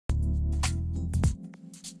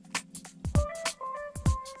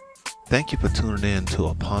Thank you for tuning in to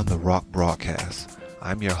Upon the Rock broadcast.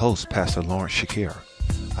 I'm your host, Pastor Lawrence Shakir.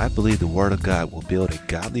 I believe the Word of God will build a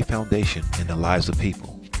godly foundation in the lives of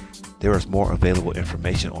people. There is more available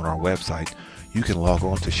information on our website. You can log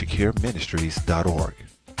on to shakirministries.org.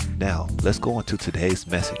 Now, let's go into today's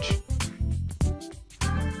message.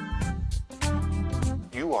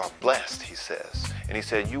 You are blessed, he says. And he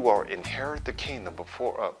said, you are inherit the kingdom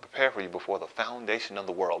prepared for you before the foundation of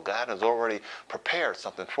the world. God has already prepared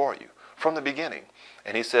something for you from the beginning.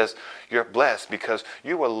 And he says, you're blessed because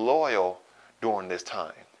you were loyal during this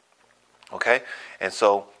time. Okay? And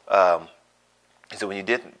so, he said, when you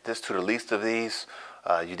did this to the least of these,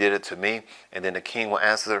 you did it to me. And then the king will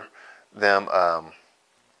answer them.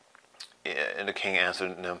 And the king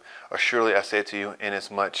answered them, surely I say to you,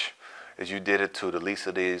 inasmuch as you did it to the least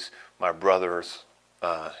of these, my brothers,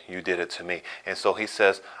 you did it to me. And so he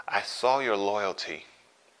says, I saw your loyalty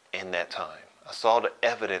in that time. I saw the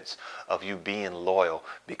evidence of you being loyal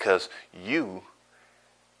because you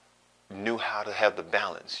knew how to have the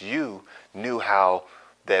balance. You knew how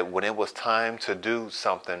that when it was time to do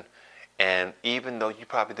something, and even though you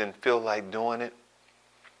probably didn't feel like doing it,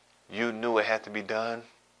 you knew it had to be done.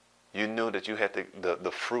 You knew that you had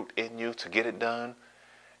the fruit in you to get it done,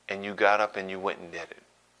 and you got up and you went and did it.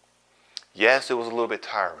 Yes, it was a little bit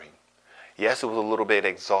tiring. Yes, it was a little bit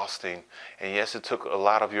exhausting. And yes, it took a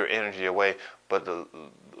lot of your energy away. But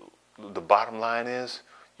the bottom line is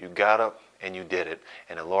you got up and you did it.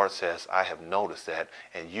 And the Lord says, I have noticed that.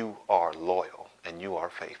 And you are loyal and you are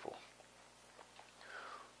faithful.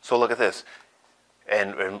 So look at this.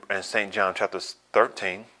 And in St. John chapter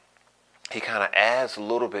 13, he kind of adds a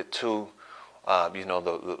little bit to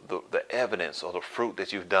the evidence or the fruit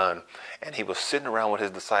that you've done. And he was sitting around with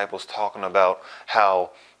his disciples talking about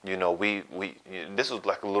how, this was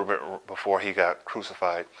like a little bit before he got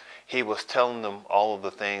crucified. He was telling them all of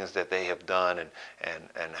the things that they have done and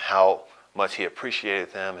how much he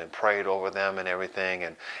appreciated them and prayed over them and everything.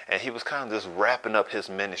 And he was kind of just wrapping up his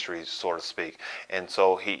ministry, so to speak. And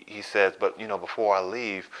so he says, but, before I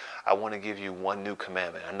leave, I want to give you one new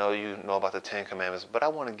commandment. I know you know about the 10 commandments, but I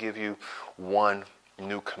want to give you one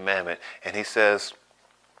new commandment. And he says,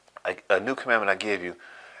 a new commandment I give you,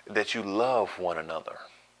 that you love one another.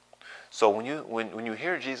 So when you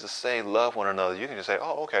hear Jesus say love one another, you can just say,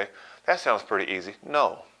 oh, okay, that sounds pretty easy.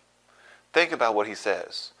 No. Think about what he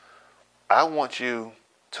says. I want you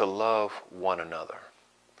to love one another.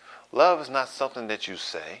 Love is not something that you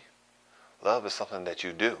say. Love is something that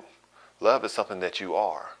you do. Love is something that you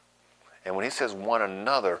are. And when he says one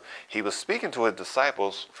another, he was speaking to his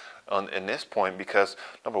disciples in this point because,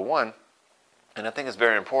 number one, and I think it's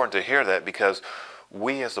very important to hear that because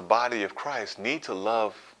we as the body of Christ need to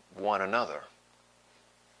love one another.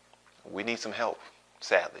 We need some help,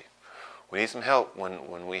 sadly. We need some help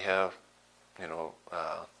when we have, the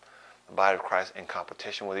body of Christ in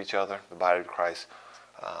competition with each other, the body of Christ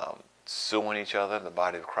suing each other, the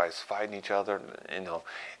body of Christ fighting each other.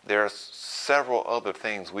 There are several other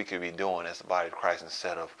things we could be doing as the body of Christ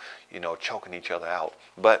instead of, choking each other out.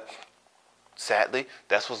 But sadly,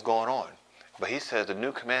 that's what's going on. But he says the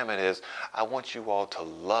new commandment is, I want you all to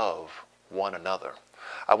love one another.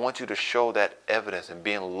 I want you to show that evidence in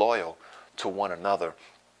being loyal to one another.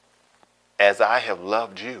 As I have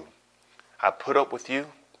loved you, I put up with you,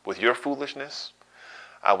 with your foolishness.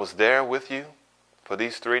 I was there with you for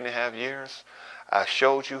these 3.5 years. I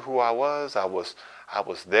showed you who I was. I was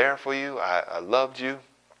there for you. I loved you.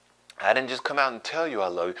 I didn't just come out and tell you I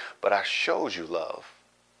love you, but I showed you love.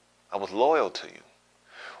 I was loyal to you.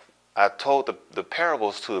 I told the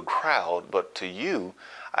parables to the crowd, but to you,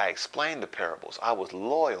 I explained the parables. I was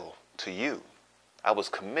loyal to you. I was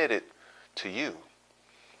committed to you.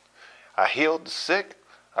 I healed the sick.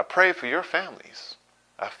 I prayed for your families.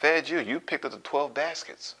 I fed you. You picked up the 12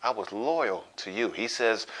 baskets. I was loyal to you. He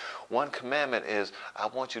says one commandment is, I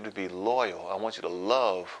want you to be loyal. I want you to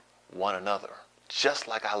love one another, just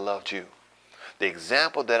like I loved you. The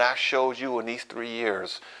example that I showed you in these 3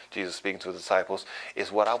 years, Jesus speaking to the disciples, is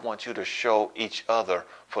what I want you to show each other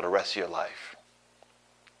for the rest of your life.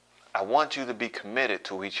 I want you to be committed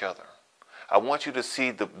to each other. I want you to see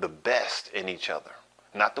the best in each other.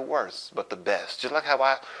 Not the worst, but the best. Just like how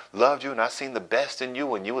I loved you and I seen the best in you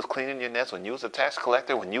when you was cleaning your nets, when you was a tax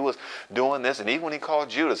collector, when you was doing this. And even when he called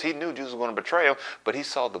Judas, he knew Judas was going to betray him, but he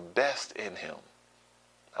saw the best in him.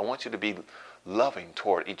 I want you to be loving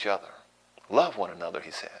toward each other. Love one another,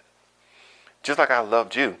 he said. Just like I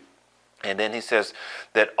loved you. And then he says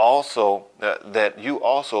that you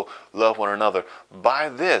also love one another. By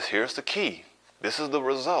this, here's the key. This is the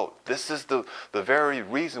result. This is the very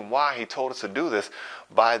reason why he told us to do this.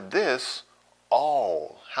 By this,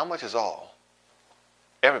 all, how much is all?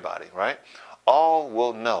 Everybody, right? All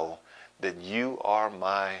will know that you are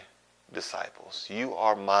my disciples. You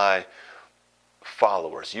are my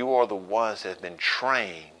followers. You are the ones that have been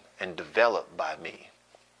trained and developed by me.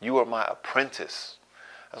 You are my apprentice.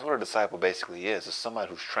 That's what a disciple basically is. It's somebody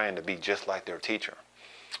who's trained to be just like their teacher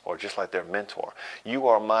or just like their mentor. You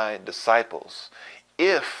are my disciples.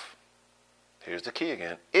 If, here's the key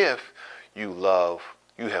again, if you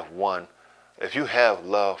have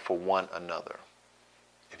love for one another.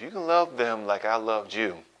 If you can love them like I loved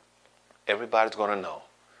you, everybody's going to know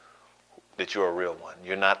that you're a real one.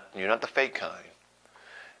 You're not the fake kind.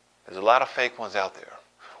 There's a lot of fake ones out there.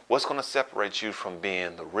 What's going to separate you from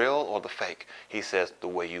being the real or the fake? He says the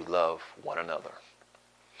way you love one another.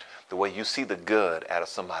 The way you see the good out of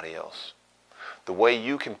somebody else. The way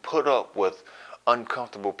you can put up with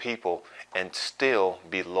uncomfortable people and still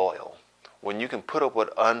be loyal. When you can put up with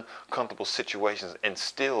uncomfortable situations and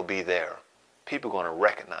still be there, people are going to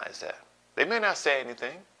recognize that. They may not say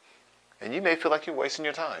anything, and you may feel like you're wasting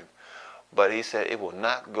your time. But he said it will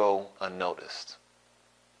not go unnoticed.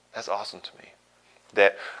 That's awesome to me.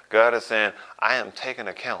 That God is saying, I am taking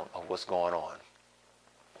account of what's going on.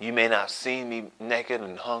 You may not see me naked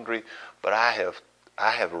and hungry, but I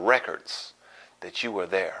have records that you were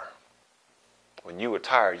there. When you were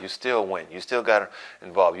tired, you still went. You still got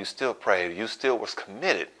involved. You still prayed. You still was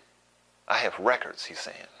committed. I have records, he's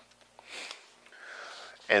saying.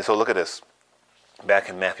 And so look at this. Back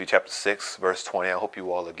in Matthew chapter 6, verse 20. I hope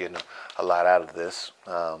you all are getting a lot out of this.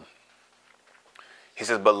 He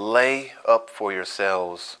says, but lay up for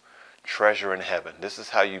yourselves treasure in heaven. This is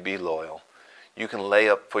how you be loyal. You can lay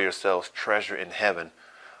up for yourselves treasure in heaven.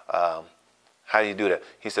 How do you do that?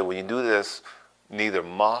 He said, when you do this, neither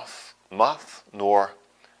moth nor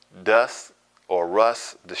dust or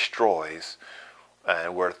rust destroys,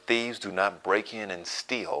 and where thieves do not break in and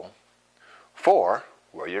steal. For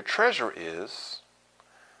where your treasure is,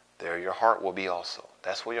 there your heart will be also.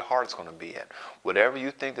 That's where your heart's going to be at. Whatever you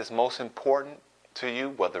think is most important to you,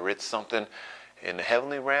 whether it's something in the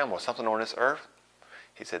heavenly realm or something on this earth,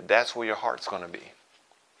 he said that's where your heart's going to be.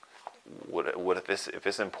 If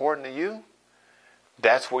it's important to you,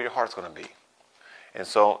 that's where your heart's going to be. And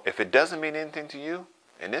so if it doesn't mean anything to you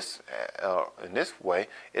in this way,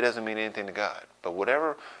 it doesn't mean anything to God. But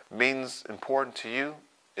whatever means important to you,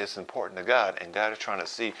 it's important to God, and God is trying to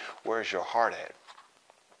see where's your heart at.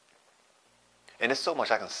 And there's so much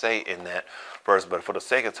I can say in that verse, but for the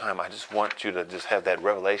sake of time, I just want you to just have that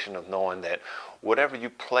revelation of knowing that whatever you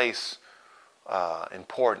place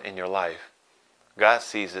important in your life, God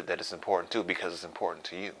sees it that it's important too, because it's important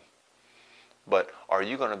to you. But are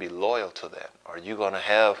you going to be loyal to that? Are you going to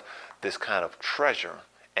have this kind of treasure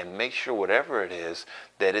and make sure whatever it is,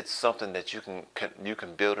 that it's something that you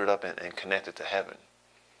can build it up and connect it to heaven?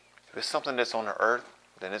 If it's something that's on the earth,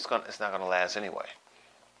 then it's not going to last anyway.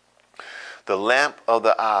 The lamp of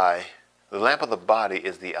the body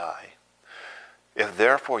is the eye. If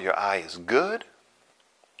therefore your eye is good,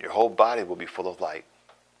 your whole body will be full of light.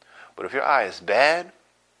 But if your eye is bad,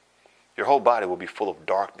 your whole body will be full of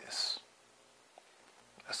darkness.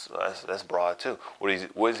 That's broad too.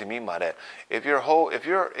 What does he mean by that? If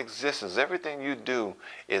your existence, everything you do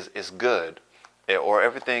is good, or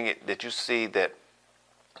everything that you see that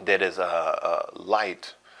is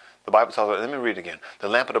light, the Bible talks about, let me read it again. The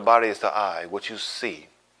lamp of the body is the eye. What you see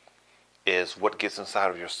is what gets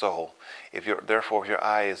inside of your soul. Therefore, if your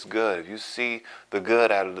eye is good, if you see the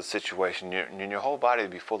good out of the situation, your whole body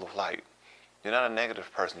will be full of light. You're not a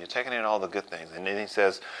negative person. You're taking in all the good things. And then he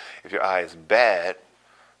says, if your eye is bad,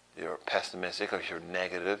 you're pessimistic, or if you're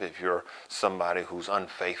negative, if you're somebody who's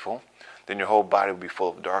unfaithful, then your whole body will be full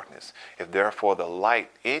of darkness. If therefore the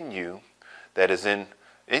light in you that is in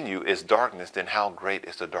you is darkness, then how great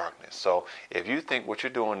is the darkness? So if you think what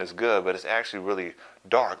you're doing is good, but it's actually really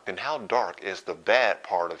dark, then how dark is the bad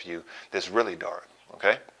part of you that's really dark?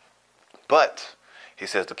 Okay? But he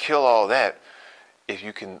says to kill all that, if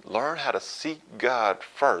you can learn how to seek God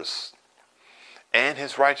first and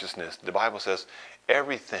his righteousness, the Bible says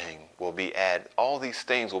everything will be added. All these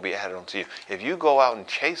things will be added onto you. If you go out and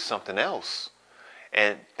chase something else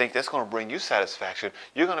and think that's going to bring you satisfaction,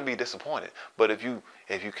 you're going to be disappointed. But if you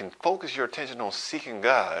can focus your attention on seeking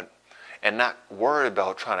God and not worry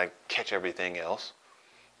about trying to catch everything else,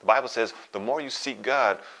 the Bible says the more you seek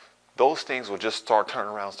God, those things will just start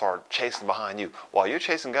turning around, start chasing behind you. While you're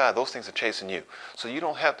chasing God, those things are chasing you. So you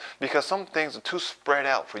don't have, because some things are too spread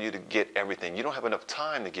out for you to get everything. You don't have enough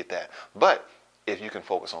time to get that. But if you can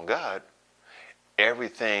focus on God,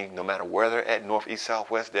 everything, no matter where they're at, north, east, south,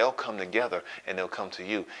 west, they'll come together and they'll come to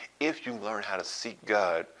you if you learn how to seek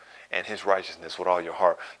God and his righteousness with all your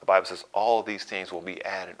heart. The Bible says all these things will be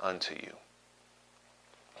added unto you.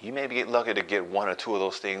 You may get lucky to get one or two of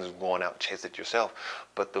those things going out and chase it yourself.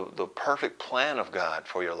 But the perfect plan of God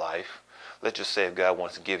for your life, let's just say if God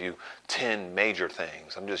wants to give you 10 major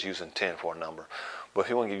things. I'm just using 10 for a number. But if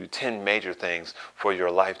he wants to give you 10 major things for your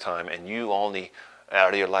lifetime, and you only,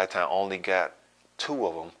 out of your lifetime, only got 2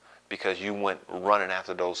 of them because you went running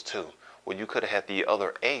after those 2. Well, you could have had the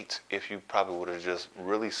other 8 if you probably would have just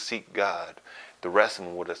really seek God. The rest of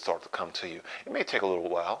them would have started to come to you. It may take a little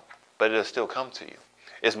while, but it'll still come to you.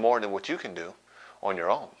 It's more than what you can do on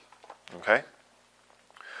your own. Okay?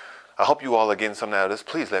 I hope you all are getting something out of this.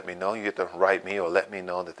 Please let me know. You get to write me or let me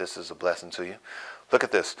know that this is a blessing to you. Look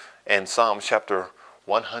at this. In Psalms chapter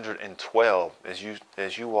 112,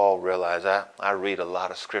 as you all realize, I read a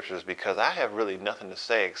lot of scriptures because I have really nothing to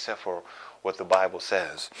say except for what the Bible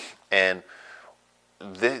says. And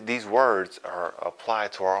these words are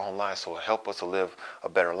applied to our own lives, so help us to live a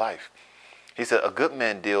better life. He said, a good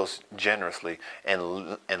man deals generously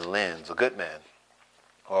and lends. A good man.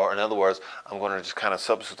 Or in other words, I'm going to just kind of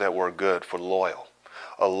substitute that word good for loyal.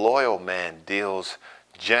 A loyal man deals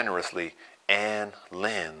generously and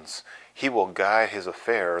lends. He will guide his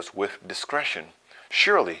affairs with discretion.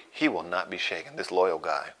 Surely he will not be shaken. This loyal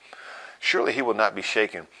guy. Surely he will not be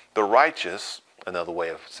shaken. The righteous, another way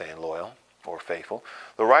of saying loyal or faithful,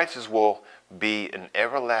 the righteous will be an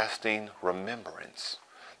everlasting remembrance.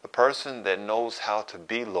 The person that knows how to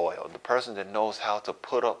be loyal, the person that knows how to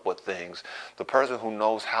put up with things, the person who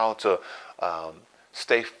knows how to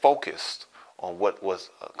stay focused on what was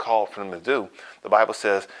called for them to do, the Bible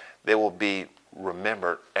says they will be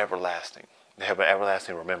remembered everlasting. They have an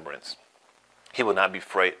everlasting remembrance. He will not be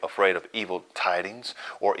afraid of evil tidings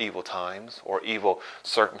or evil times or evil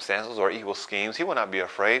circumstances or evil schemes. He will not be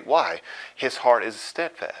afraid. Why? His heart is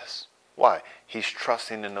steadfast. Why? He's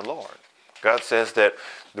trusting in the Lord. God says that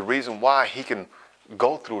the reason why he can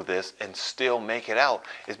go through this and still make it out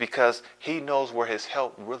is because he knows where his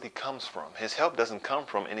help really comes from. His help doesn't come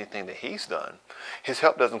from anything that he's done. His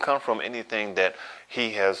help doesn't come from anything that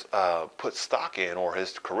he has put stock in or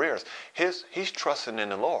his careers. He's trusting in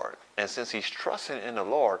the Lord. And since he's trusting in the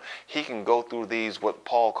Lord, he can go through these, what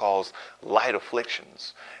Paul calls light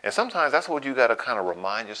afflictions. And sometimes that's what you got to kind of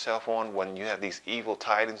remind yourself on when you have these evil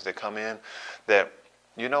tidings that come in, that,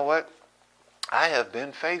 you know what? I have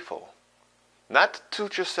been faithful. Not to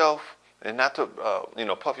toot yourself and not to,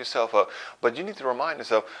 puff yourself up, but you need to remind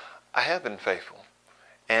yourself, I have been faithful.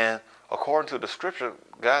 And according to the scripture,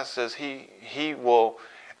 God says he will,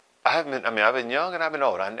 I've been young and I've been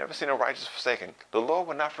old. I've never seen a righteous forsaken. The Lord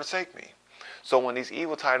will not forsake me. So when these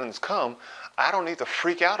evil tidings come, I don't need to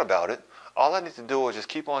freak out about it. All I need to do is just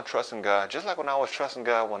keep on trusting God, just like when I was trusting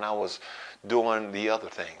God when I was doing the other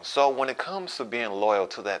things. So when it comes to being loyal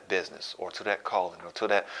to that business or to that calling or to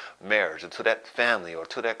that marriage or to that family or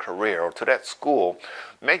to that career or to that school,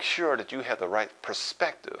 make sure that you have the right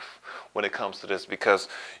perspective when it comes to this, because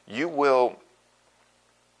you're going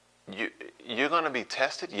to be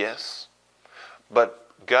tested, yes, but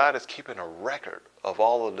God is keeping a record of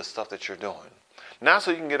all of the stuff that you're doing. Not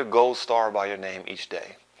so you can get a gold star by your name each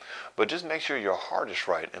day, but just make sure your heart is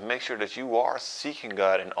right and make sure that you are seeking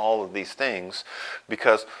God in all of these things,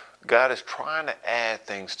 because God is trying to add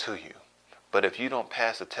things to you. But if you don't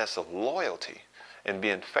pass the test of loyalty and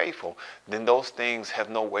being faithful, then those things have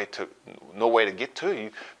no way to get to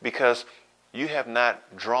you, because you have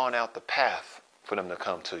not drawn out the path for them to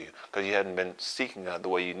come to you, because you haven't been seeking God the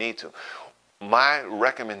way you need to. My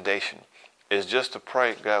recommendation is just to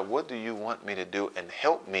pray, God, what do you want me to do? And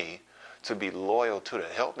help me to be loyal to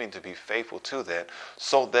that. Help me to be faithful to that,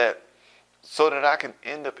 so that I can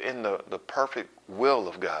end up in the perfect will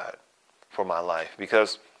of God for my life.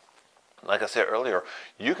 Because, like I said earlier,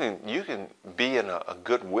 you can be in a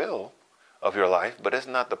good will of your life, but it's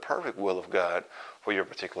not the perfect will of God for your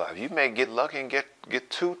particular life. You may get lucky and get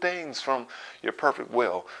 2 things from your perfect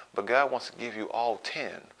will, but God wants to give you all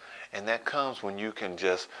 10. And that comes when you can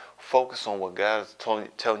just focus on what God is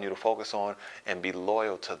telling you to focus on and be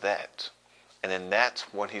loyal to that. And then that's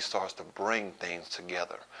when he starts to bring things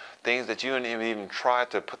together. Things that you didn't even try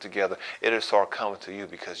to put together, it'll start coming to you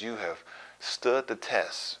because you have stood the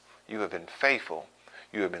test. You have been faithful.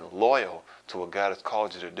 You have been loyal to what God has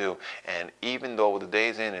called you to do. And even though the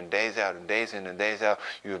days in and days out and days in and days out,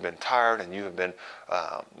 you have been tired and you have been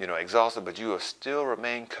exhausted, but you have still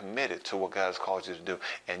remained committed to what God has called you to do.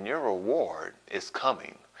 And your reward is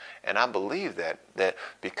coming. And I believe that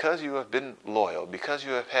because you have been loyal, because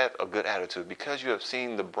you have had a good attitude, because you have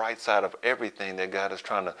seen the bright side of everything that God is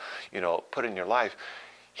trying to, put in your life,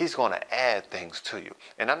 he's going to add things to you.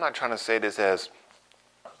 And I'm not trying to say this as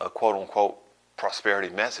a quote unquote prosperity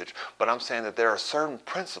message, but I'm saying that there are certain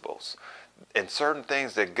principles and certain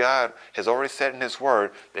things that God has already said in his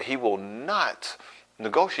word that he will not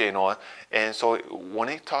negotiate on. And so when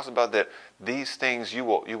he talks about that, these things you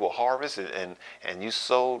will harvest, and you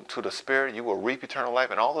sow to the Spirit, you will reap eternal life,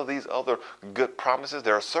 and all of these other good promises,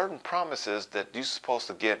 there are certain promises that you're supposed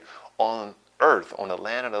to get on earth, on the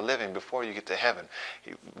land of the living, before you get to heaven.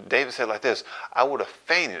 David said like this, I would have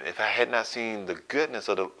fainted if I had not seen the goodness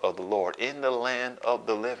of the Lord in the land of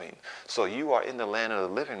the living. So you are in the land of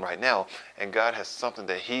the living right now, and God has something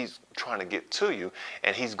that he's trying to get to you,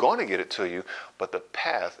 and he's going to get it to you, but the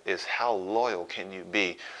path is how loyal can you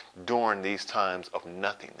be during these times of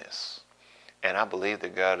nothingness. And I believe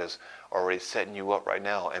that God is already setting you up right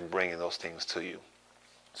now and bringing those things to you.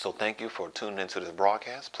 So thank you for tuning into this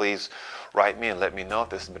broadcast. Please write me and let me know if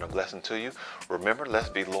this has been a blessing to you. Remember, let's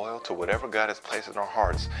be loyal to whatever God has placed in our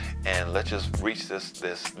hearts, and let's just reach this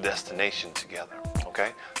destination together.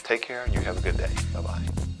 Okay? Take care. You have a good day. Bye-bye.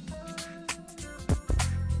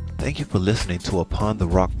 Thank you for listening to Upon the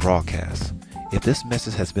Rock broadcast. If this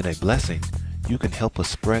message has been a blessing, you can help us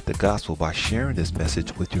spread the gospel by sharing this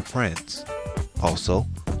message with your friends. Also,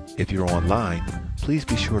 if you're online, please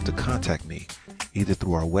be sure to contact me, either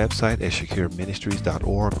through our website at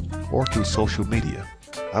shakirministries.org or through social media.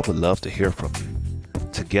 I would love to hear from you.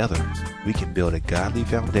 Together, we can build a godly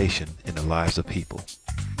foundation in the lives of people.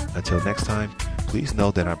 Until next time, please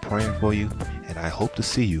know that I'm praying for you, and I hope to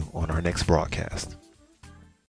see you on our next broadcast.